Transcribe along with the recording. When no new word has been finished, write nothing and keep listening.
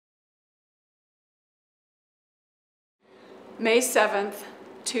May 7th,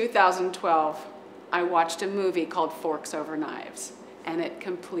 2012, I watched a movie called Forks Over Knives, and it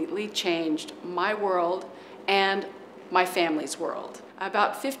completely changed my world and my family's world.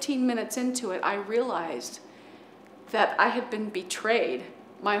 About 15 minutes into it, I realized that I had been betrayed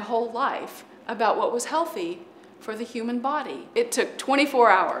my whole life about what was healthy for the human body. It took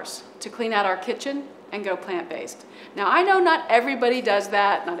 24 hours to clean out our kitchen and go plant-based. Now, I know not everybody does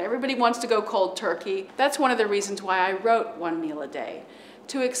that, not everybody wants to go cold turkey. That's one of the reasons why I wrote One Meal a Day,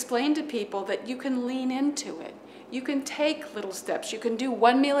 to explain to people that you can lean into it. You can take little steps. You can do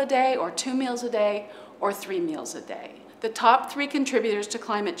 1 meal a day, or 2 meals a day, or 3 meals a day. The top 3 contributors to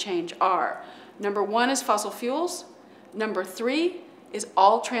climate change are, number 1 is fossil fuels, number 3 is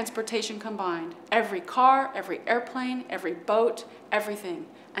all transportation combined. Every car, every airplane, every boat, everything.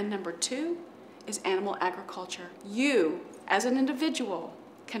 And number 2 is animal agriculture. You, as an individual,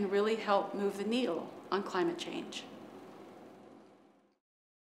 can really help move the needle on climate change.